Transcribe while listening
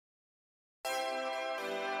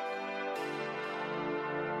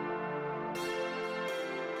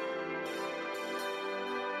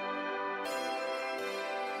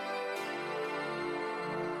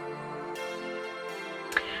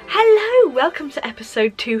welcome to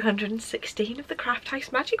episode 216 of the Craft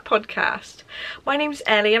House Magic podcast. My name's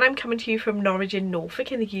Ellie and I'm coming to you from Norwich in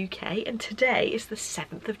Norfolk in the UK, and today is the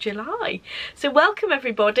 7th of July. So welcome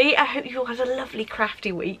everybody. I hope you all had a lovely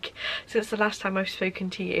crafty week since the last time I've spoken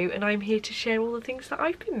to you, and I'm here to share all the things that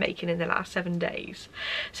I've been making in the last 7 days.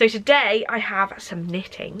 So today I have some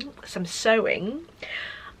knitting, some sewing,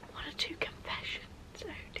 one or two confessions.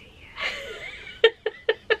 Oh dear.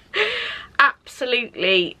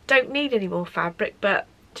 Absolutely don't need any more fabric, but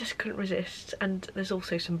just couldn't resist. And there's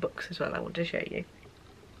also some books as well I want to show you.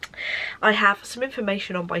 I have some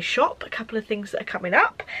information on my shop, a couple of things that are coming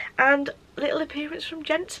up, and a little appearance from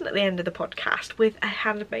Jensen at the end of the podcast with a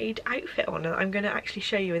handmade outfit on, and I'm going to actually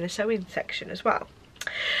show you in the sewing section as well.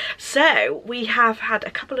 So we have had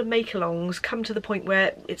a couple of Makalongs come to the point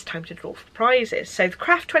where it's time to draw for prizes. So the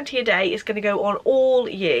Craft 20 a day is going to go on all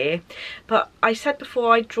year, but I said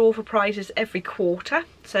before I draw for prizes every quarter.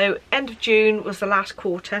 So end of June was the last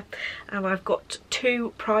quarter, and I've got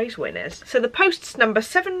 2 prize winners. So the posts number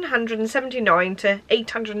 779 to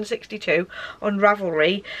 862 on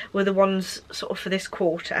Ravelry were the ones sort of for this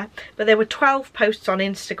quarter, but there were 12 posts on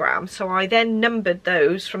Instagram, so I then numbered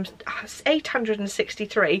those from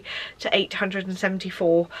 863 to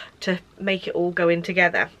 874 to make it all go in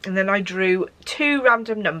together, and then I drew 2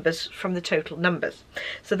 random numbers from the total numbers.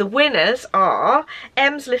 So the winners are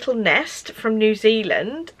M's Little Nest from New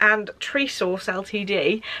Zealand and Tree Source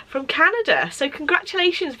Ltd from Canada. So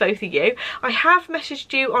congratulations both of you. I have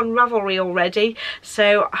messaged you on Ravelry already,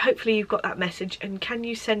 so hopefully you've got that message, and can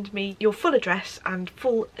you send me your full address and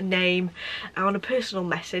full name on a personal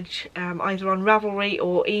message, either on Ravelry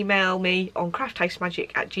or email me on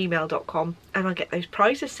crafthousemagik@gmail.com, and I'll get those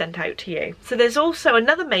prizes sent out to you. So there's also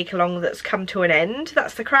another make-along that's come to an end.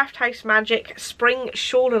 That's the Craft House Magic Spring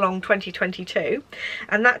Shawl Along 2022,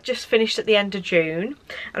 and that just finished at the end of June,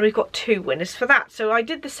 and we've got 2 winners for that. So I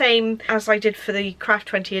did the same as I did for the Craft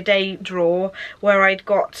 20 a day draw, where I'd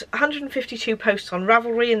got 152 posts on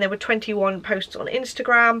Ravelry and there were 21 posts on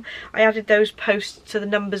Instagram. I added those posts to the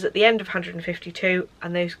numbers at the end of 152,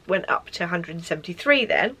 and those went up to 173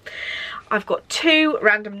 then. I've got 2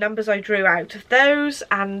 random numbers I drew out of those,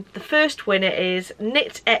 and the first winner is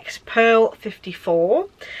Knit X Pearl 54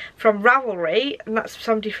 from Ravelry, and that's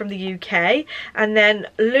somebody from the UK, and then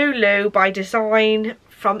Lulu by Design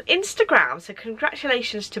from Instagram. So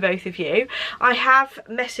congratulations to both of you. I have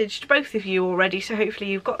messaged both of you already, so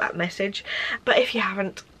hopefully you've got that message, but if you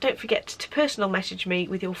haven't, don't forget to personal message me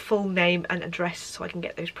with your full name and address so I can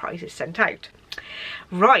get those prizes sent out.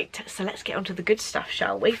 Right, so let's get on to the good stuff,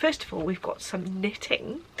 shall we? First of all, we've got some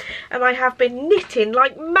knitting, and I have been knitting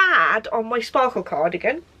like mad on my sparkle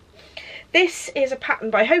cardigan. This is a pattern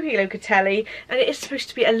by Joji Locatelli, and it is supposed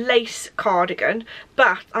to be a lace cardigan,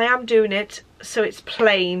 but I am doing it so it's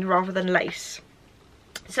plain rather than lace.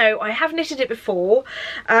 So I have knitted it before,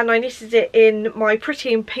 and I knitted it in my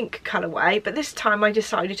Pretty in Pink colourway, but this time I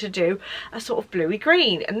decided to do a sort of bluey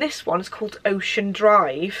green, and this one is called Ocean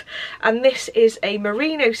Drive, and this is a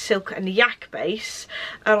merino silk and yak base,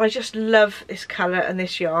 and I just love this colour and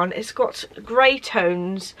this yarn. It's got grey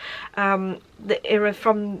tones that are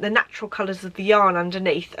from the natural colours of the yarn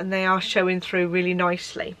underneath, and they are showing through really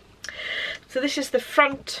nicely. So this is the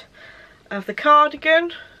front of the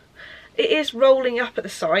cardigan. It is rolling up at the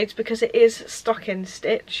sides because it is stocking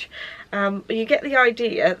stitch, but you get the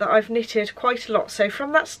idea that I've knitted quite a lot. So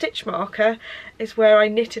from that stitch marker is where I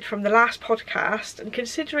knitted from the last podcast, and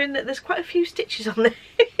considering that there's quite a few stitches on there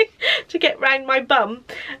to get round my bum,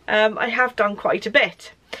 I have done quite a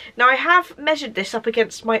bit. Now I have measured this up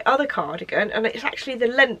against my other cardigan, and it's actually the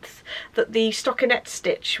length that the stockinette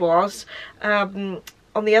stitch was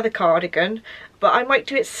on the other cardigan, but I might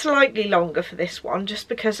do it slightly longer for this one just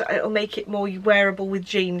because it'll make it more wearable with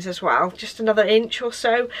jeans as well. Just another inch or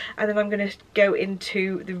so, and then I'm going to go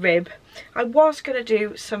into the rib. I was going to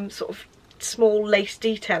do some sort of small lace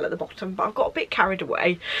detail at the bottom, but I've got a bit carried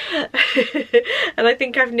away and I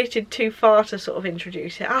think I've knitted too far to sort of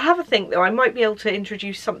introduce it. I'll have a think though. I might be able to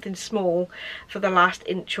introduce something small for the last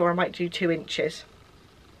inch, or I might do 2 inches.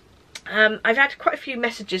 I've had quite a few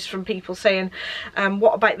messages from people saying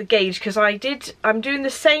what about the gauge, because I'm doing the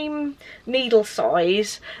same needle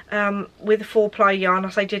size with a 4-ply yarn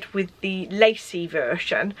as I did with the lacy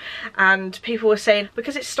version, and people were saying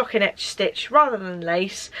because it's stockinette stitch rather than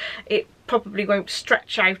lace, it probably won't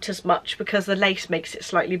stretch out as much because the lace makes it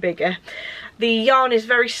slightly bigger. The yarn is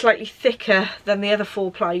very slightly thicker than the other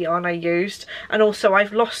 4-ply yarn I used, and also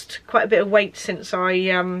I've lost quite a bit of weight since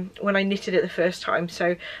when I knitted it the first time,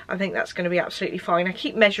 so I think that's going to be absolutely fine. I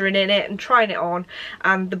keep measuring in it and trying it on,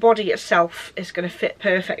 and the body itself is going to fit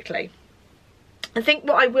perfectly. I think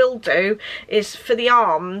what I will do is for the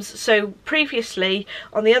arms, so previously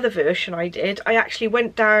on the other version I actually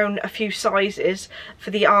went down a few sizes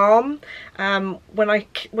for the arm when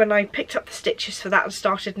I picked up the stitches for that and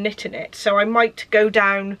started knitting it. So I might go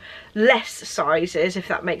down less sizes, if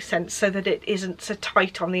that makes sense, so that it isn't so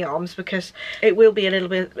tight on the arms, because it will be a little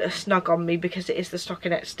bit snug on me because it is the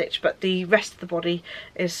stockinette stitch, but the rest of the body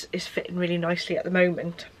is fitting really nicely at the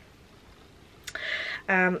moment.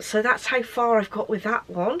 So that's how far I've got with that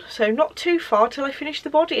one. So not too far till I finish the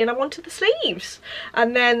body and I'm onto the sleeves.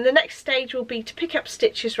 And then the next stage will be to pick up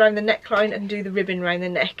stitches around the neckline and do the ribbon around the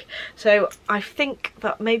neck. So I think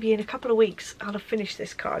that maybe in a couple of weeks I'll have finished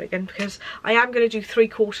this cardigan, because I am going to do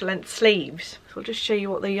 3/4 length sleeves. So I'll just show you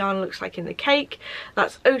what the yarn looks like in the cake.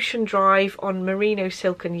 That's Ocean Drive on Merino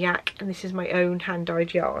Silk and Yak, and this is my own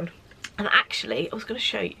hand-dyed yarn. And actually, I was going to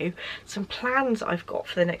show you some plans I've got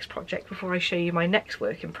for the next project before I show you my next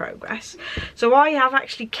work in progress. So I have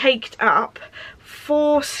actually caked up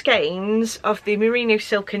 4 skeins of the Merino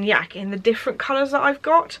Silk and Yak in the different colours that I've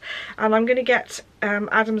got. And I'm going to get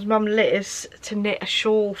Adam's mum Liz to knit a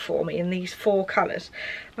shawl for me in these 4 colours.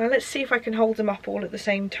 Now let's see if I can hold them up all at the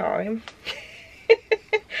same time.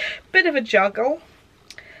 Bit of a juggle.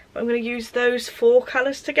 But I'm going to use those 4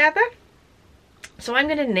 colours together. So I'm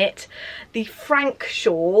going to knit the Frank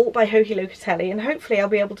shawl by Joji Locatelli, and hopefully I'll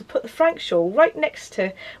be able to put the Frank shawl right next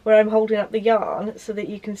to where I'm holding up the yarn so that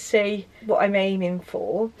you can see what I'm aiming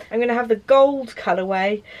for. I'm going to have the gold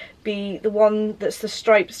colourway be the one that's the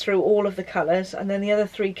stripes through all of the colours, and then the other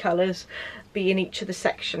 3 colours be in each of the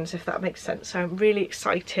sections, if that makes sense. So I'm really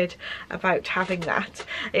excited about having that.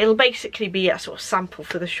 It'll basically be a sort of sample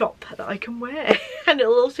for the shop that I can wear and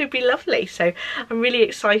it'll also be lovely. So I'm really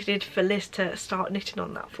excited for Liz to start knitting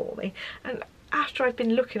on that for me. And after I've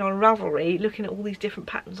been looking on Ravelry, looking at all these different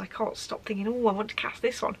patterns, I can't stop thinking, oh, I want to cast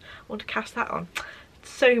this on, I want to cast that on.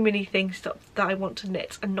 So many things that I want to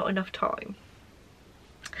knit and not enough time.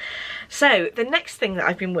 So the next thing that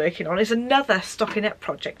I've been working on is another stockinette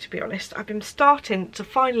project, to be honest. I've been starting to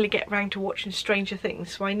finally get round to watching Stranger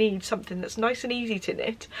Things, so I need something that's nice and easy to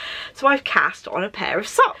knit. So I've cast on a pair of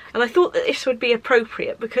socks, and I thought that this would be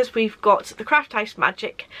appropriate because we've got the Craft House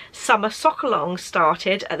Magic Summer Sockalong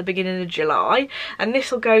started at the beginning of July, and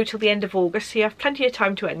this will go till the end of August, so you have plenty of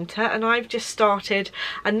time to enter. And I've just started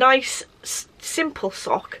a nice simple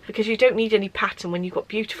sock because you don't need any pattern when you've got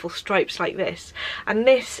beautiful stripes like this. And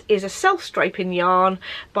this is a self-striping yarn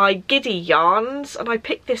by Giddy Yarns, and I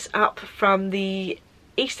picked this up from the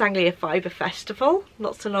East Anglia Fibre Festival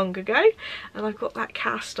not so long ago, and I've got that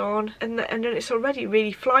cast on, and then it's already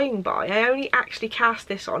really flying by. I only actually cast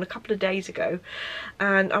this on a couple of days ago,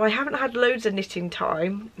 and I haven't had loads of knitting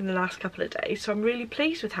time in the last couple of days, so I'm really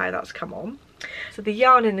pleased with how that's come on. So the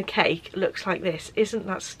yarn in the cake looks like this. Isn't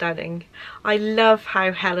that stunning? I love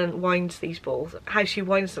how Helen winds these balls, how she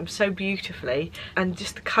winds them so beautifully, and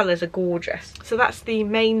just the colours are gorgeous. So that's the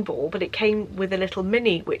main ball, but it came with a little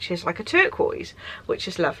mini which is like a turquoise, which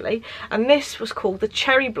is lovely. And this was called the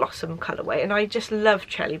Cherry Blossom colourway, and I just love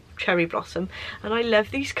cherry blossom, and I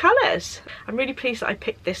love these colours. I'm really pleased that I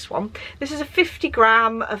picked this one. This is a 50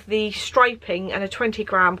 gram of the striping and a 20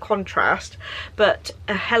 gram contrast, but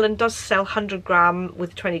Helen does sell 100 gram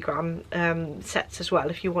with 20 gram sets as well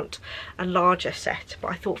if you want a larger set, but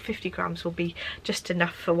I thought 50 grams will be just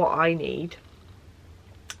enough for what I need.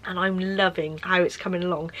 And I'm loving how it's coming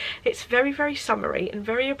along. It's very, very summery and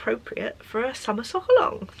very appropriate for a summer sock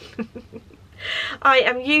along. I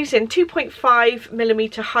am using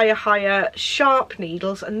 2.5mm higher sharp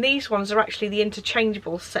needles, and these ones are actually the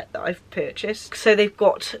interchangeable set that I've purchased. So they've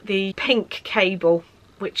got the pink cable,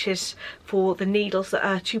 which is for the needles that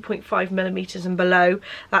are 2.5mm and below.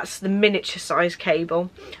 That's the miniature size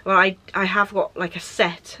cable. Well, I have got like a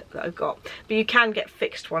set that I've got, but you can get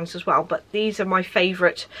fixed ones as well, but these are my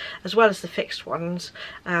favourite as well as the fixed ones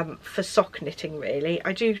for sock knitting really.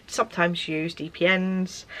 I do sometimes use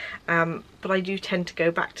DPNs, but I do tend to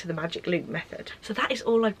go back to the magic loop method. So that is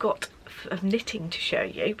all I've got of knitting to show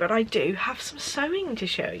you, but I do have some sewing to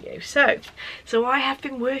show you. So I have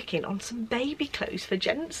been working on some baby clothes for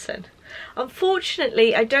Jensen.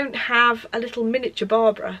 Unfortunately, I don't have a little miniature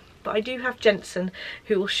Barbara, but I do have Jensen,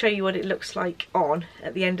 who will show you what it looks like on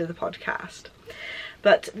at the end of the podcast.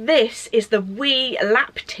 But this is the Wee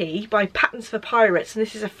Lap Tee by Patterns for Pirates, and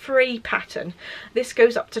this is a free pattern. This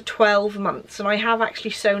goes up to 12 months, and I have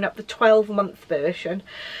actually sewn up the 12-month version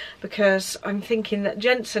because I'm thinking that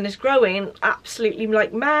Jensen is growing absolutely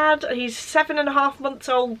like mad. He's 7.5 months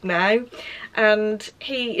old now, and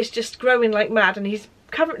he is just growing like mad, and he's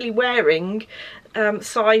currently wearing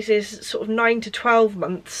sizes sort of 9 to 12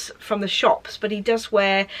 months from the shops, but he does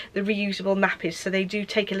wear the reusable nappies, so they do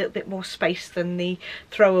take a little bit more space than the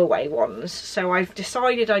throwaway ones. So I've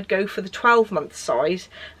decided I'd go for the 12-month size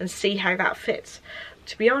and see how that fits.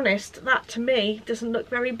 To be honest, that to me doesn't look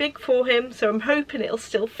very big for him, so I'm hoping it'll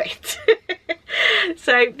still fit.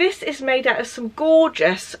 So this is made out of some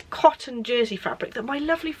gorgeous cotton jersey fabric that my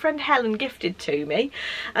lovely friend Helen gifted to me,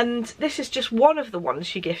 and this is just one of the ones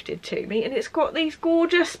she gifted to me, and it's got these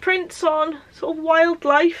gorgeous prints on, sort of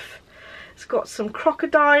wildlife. It's got some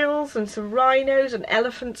crocodiles and some rhinos and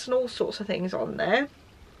elephants and all sorts of things on there.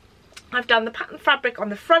 I've done the pattern fabric on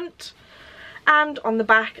the front and on the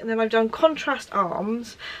back, and then I've done contrast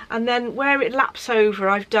arms, and then where it laps over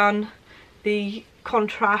I've done the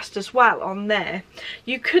contrast as well on there.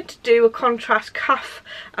 You could do a contrast cuff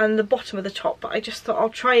and the bottom of the top, but I just thought I'll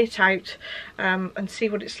try it out and see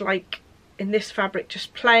what it's like in this fabric,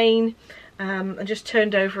 just plain, and just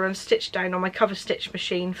turned over and stitched down on my cover stitch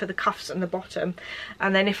machine for the cuffs and the bottom.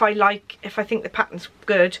 And then if I think the pattern's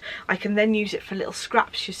good, I can then use it for little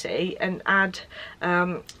scraps, you see, and add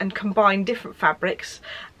and combine different fabrics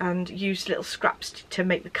and use little scraps to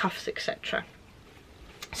make the cuffs, etc.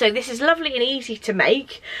 So this is lovely and easy to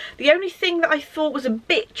make. The only thing that I thought was a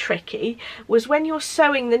bit tricky was when you're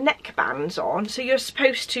sewing the neckbands on, so you're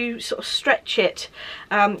supposed to sort of stretch it,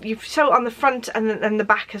 you sew it on the front and then the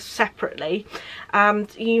back as separately,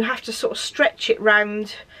 and you have to sort of stretch it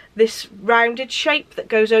round this rounded shape that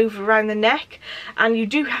goes over around the neck, and you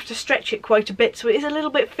do have to stretch it quite a bit, so it is a little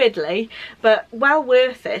bit fiddly, but well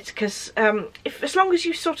worth it, because as long as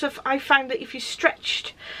you sort of, I found that if you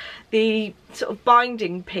stretched the sort of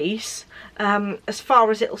binding piece as far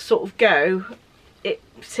as it'll sort of go, it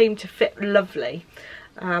seemed to fit lovely.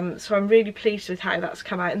 So I'm really pleased with how that's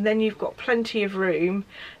come out, and then you've got plenty of room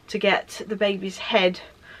to get the baby's head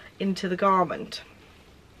into the garment.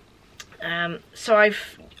 So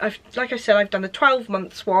I've like I said, I've done the 12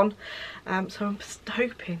 months one, so I'm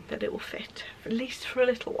hoping that it will fit at least for a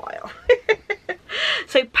little while.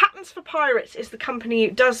 So Patterns for Pirates is the company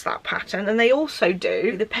who does that pattern, and they also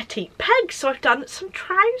do the petite pegs, so I've done some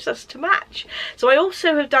trousers to match. So I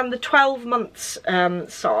also have done the 12 months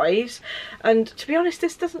size, and to be honest,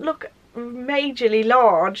 this doesn't look majorly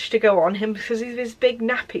large to go on him because of his big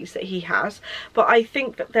nappies that he has, but I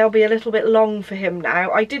think that they'll be a little bit long for him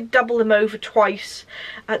now. I did double them over twice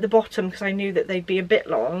at the bottom because I knew that they'd be a bit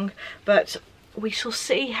long, but we shall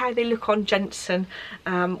see how they look on Jensen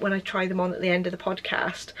when I try them on at the end of the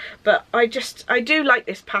podcast. But I do like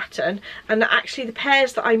this pattern, and actually the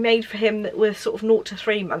pairs that I made for him that were sort of 0 to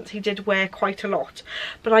 3 months, he did wear quite a lot,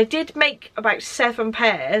 but I did make about 7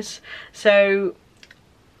 pairs, so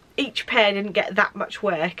each pair didn't get that much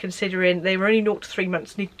wear considering they were only 0 to 3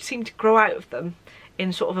 months, and he seemed to grow out of them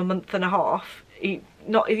in sort of a month and a half. You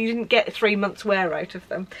didn't get 3 months wear out of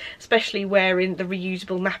them, especially wearing the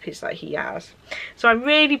reusable nappies that he has. So I'm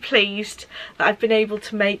really pleased that I've been able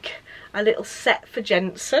to make a little set for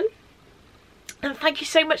Jensen. And thank you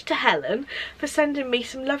so much to Helen for sending me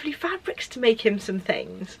some lovely fabrics to make him some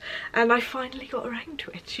things. And I finally got around to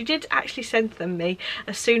it. She did actually send them me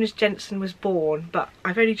as soon as Jensen was born, but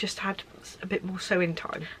I've only just had a bit more sewing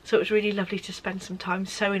time. So it was really lovely to spend some time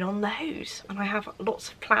sewing on those. And I have lots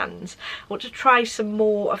of plans. I want to try some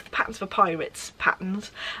more of the Patterns for Pirates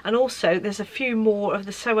patterns. And also there's a few more of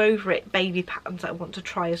the Sew Over It baby patterns that I want to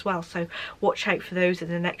try as well. So watch out for those in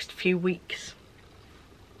the next few weeks.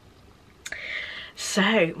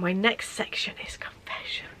 So my next section is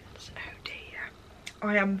confessions. Oh dear,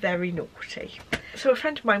 I am very naughty. So a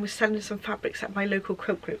friend of mine was selling some fabrics at my local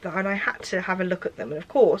quilt group, and I had to have a look at them, and of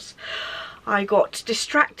course I got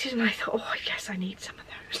distracted and I thought, oh yes, I need some of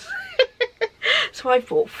those. So I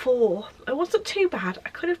bought 4. It wasn't too bad. I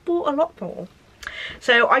could have bought a lot more.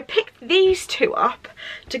 So I picked these 2 up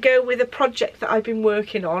to go with a project that I've been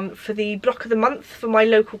working on for the block of the month for my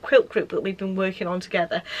local quilt group that we've been working on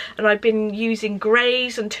together, and I've been using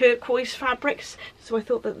greys and turquoise fabrics, so I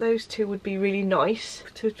thought that those 2 would be really nice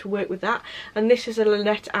to work with that. And this is a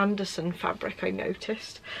Lynette Anderson fabric, I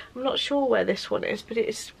noticed. I'm not sure where this one is, but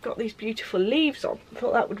it's got these beautiful leaves on. I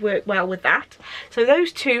thought that would work well with that. So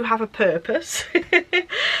those 2 have a purpose.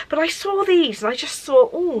 But I saw these and I just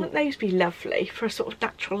thought, oh, wouldn't those be lovely for a sort of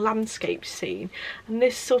natural landscape scene? And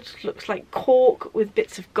this sort of looks like cork with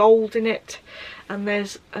bits of gold in it, and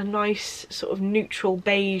there's a nice sort of neutral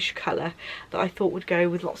beige colour that I thought would go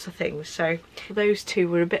with lots of things. So those 2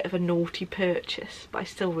 were a bit of a naughty purchase, but I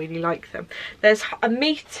still really like them. There's a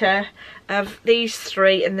metre of these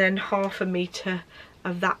 3 and then ½ metre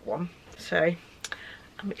of that one, so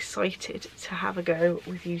I'm excited to have a go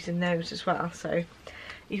with using those as well. So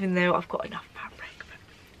even though I've got enough fabric,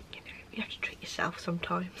 you have to treat yourself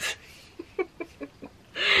sometimes.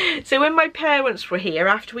 So when my parents were here,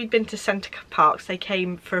 after we'd been to Centre Parks, they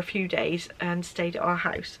came for a few days and stayed at our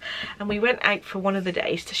house, and we went out for one of the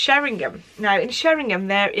days to Sheringham. Now in Sheringham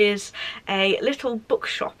there is a little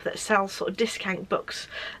bookshop that sells sort of discount books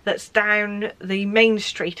that's down the main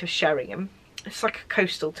street of Sheringham. It's like a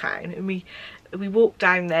coastal town, and we walked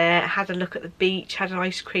down there, had a look at the beach, had an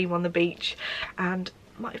ice cream on the beach, and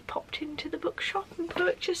might have popped into the bookshop and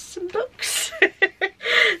purchased some books.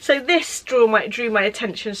 So this drew my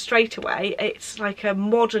attention straight away. It's like a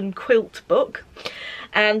modern quilt book,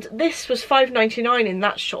 and this was £5.99 in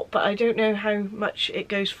that shop, but I don't know how much it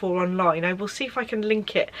goes for online. I will see if I can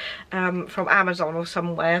link it from Amazon or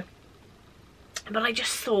somewhere. But I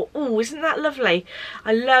just thought, oh, isn't that lovely?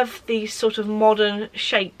 I love these sort of modern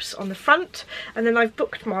shapes on the front. And then I've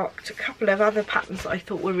bookmarked a couple of other patterns that I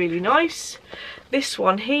thought were really nice. This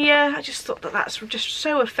one here, I just thought that that's just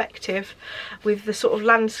so effective with the sort of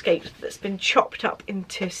landscape that's been chopped up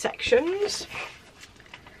into sections.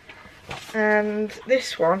 And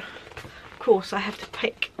this one, of course, I have to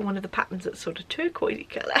pick one of the patterns that's sort of turquoisey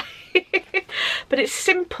colour. But it's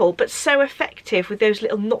simple but so effective with those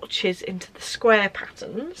little notches into the square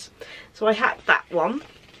patterns. So I had that one.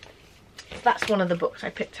 That's one of the books I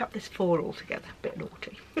picked up. There's 4 altogether, a bit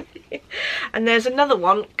naughty. And there's another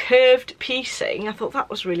one, curved piecing. I thought that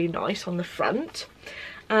was really nice on the front.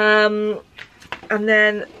 And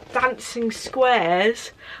then dancing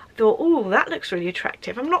squares. I thought, oh, that looks really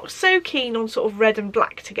attractive. I'm not so keen on sort of red and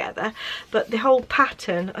black together, but the whole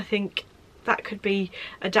pattern, I think that could be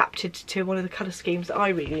adapted to one of the colour schemes that I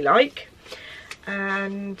really like.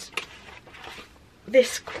 And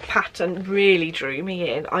this pattern really drew me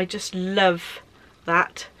in. I just love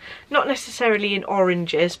that. Not necessarily in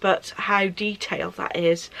oranges, but how detailed that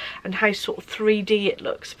is and how sort of 3D it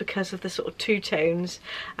looks because of the sort of 2 tones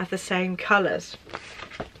of the same colours.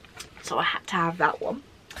 So I had to have that one.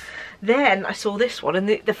 Then I saw this one, and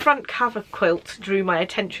the front cover quilt drew my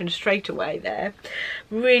attention straight away there.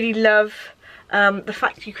 Really love the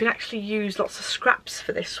fact you can actually use lots of scraps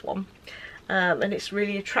for this one. And it's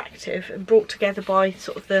really attractive and brought together by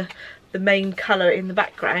sort of the main colour in the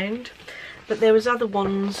background. But there was other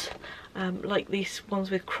ones, like these ones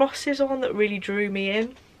with crosses on, that really drew me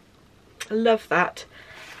in. I love that.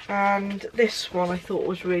 And this one I thought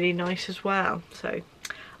was really nice as well. So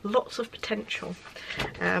lots of potential.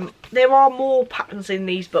 There are more patterns in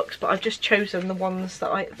these books, but I've just chosen the ones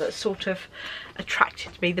that sort of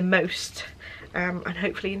attracted me the most, and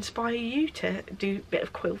hopefully inspire you to do a bit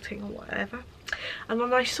of quilting or whatever. And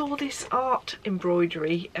then I saw this art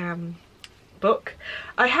embroidery book.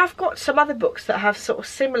 I have got some other books that have sort of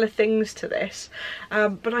similar things to this,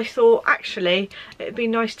 but I thought actually it'd be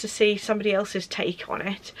nice to see somebody else's take on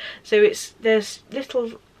it. So there's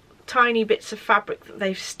little tiny bits of fabric that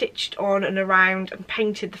they've stitched on and around and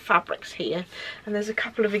painted the fabrics here, and there's a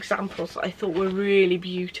couple of examples that I thought were really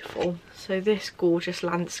beautiful. So this gorgeous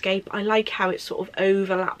landscape, I like how it sort of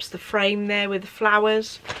overlaps the frame there with the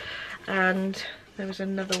flowers, and there was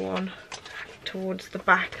another one towards the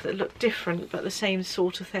back that looked different but the same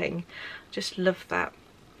sort of thing. Just love that.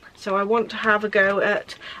 So I want to have a go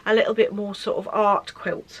at a little bit more sort of art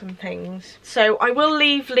quilts and things. So I will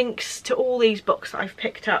leave links to all these books that I've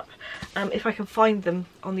picked up, if I can find them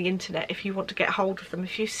on the internet, if you want to get hold of them.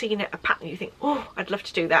 If you've seen a pattern you think, oh, I'd love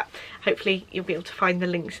to do that, hopefully you'll be able to find the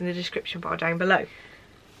links in the description bar down below.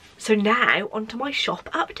 So now onto my shop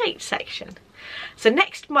update section. So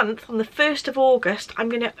next month on the 1st of August I'm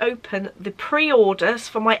going to open the pre-orders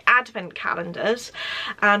for my advent calendars,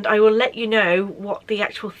 and I will let you know what the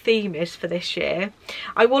actual theme is for this year.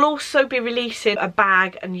 I will also be releasing a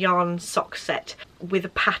bag and yarn sock set with a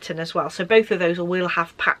pattern as well, so both of those will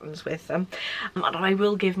have patterns with them, and I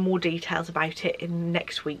will give more details about it in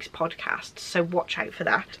next week's podcast, so watch out for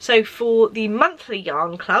that. So for the monthly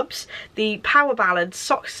yarn clubs, the power ballads,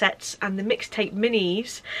 sock sets and the mixtape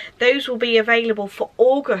minis, those will be available for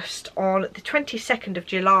August on the 22nd of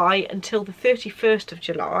July until the 31st of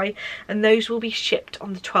July, and those will be shipped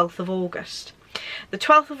on the 12th of August. The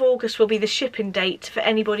 12th of August will be the shipping date for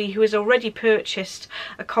anybody who has already purchased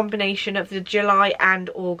a combination of the July and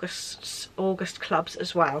August clubs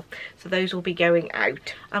as well. So those will be going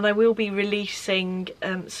out. And I will be releasing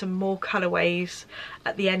some more colourways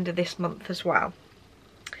at the end of this month as well.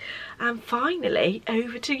 And finally,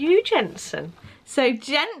 over to you, Jensen. So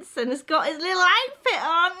Jensen has got his little outfit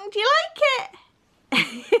on. Do you like it?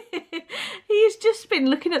 He's just been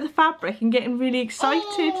looking at the fabric and getting really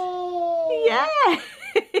excited. Yeah.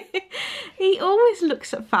 He always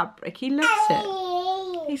looks at fabric. He loves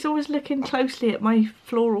it. He's always looking closely at my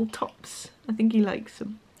floral tops. I think he likes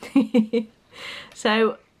them.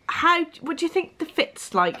 So what do you think the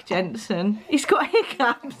fit's like, Jensen? He's got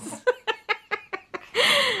hiccups.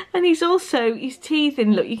 And he's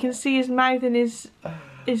teething. Look, you can see his mouth and his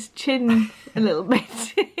chin a little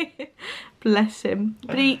bit. Bless him.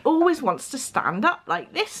 But he always wants to stand up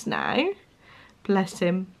like this now. Bless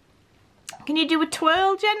him. Can you do a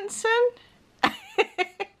twirl, Jensen?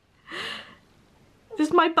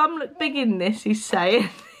 Does my bum look big in this, he's saying.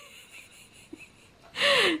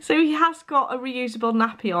 So he has got a reusable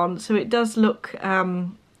nappy on, so it does look,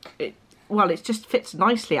 well, it just fits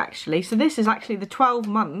nicely actually. So this is actually the 12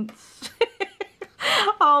 months.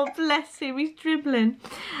 Oh, bless him, he's dribbling.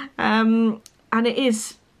 And it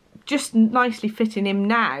is just nicely fitting him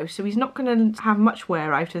now, so he's not going to have much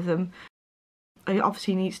wear out of them. He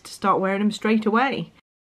obviously needs to start wearing them straight away.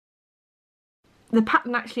 The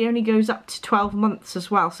pattern actually only goes up to 12 months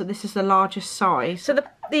as well, so this is the largest size. So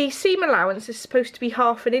the seam allowance is supposed to be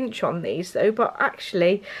 1/2 inch on these though, but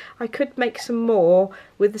actually I could make some more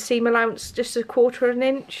with the seam allowance just 1/4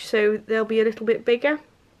 inch, so they'll be a little bit bigger.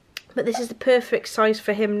 But this is the perfect size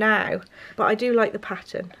for him now. But I do like the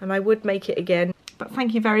pattern and I would make it again. But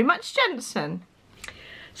thank you very much, Jensen.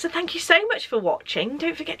 So thank you so much for watching.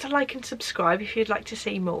 Don't forget to like and subscribe if you'd like to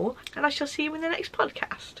see more, and I shall see you in the next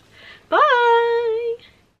podcast. Bye!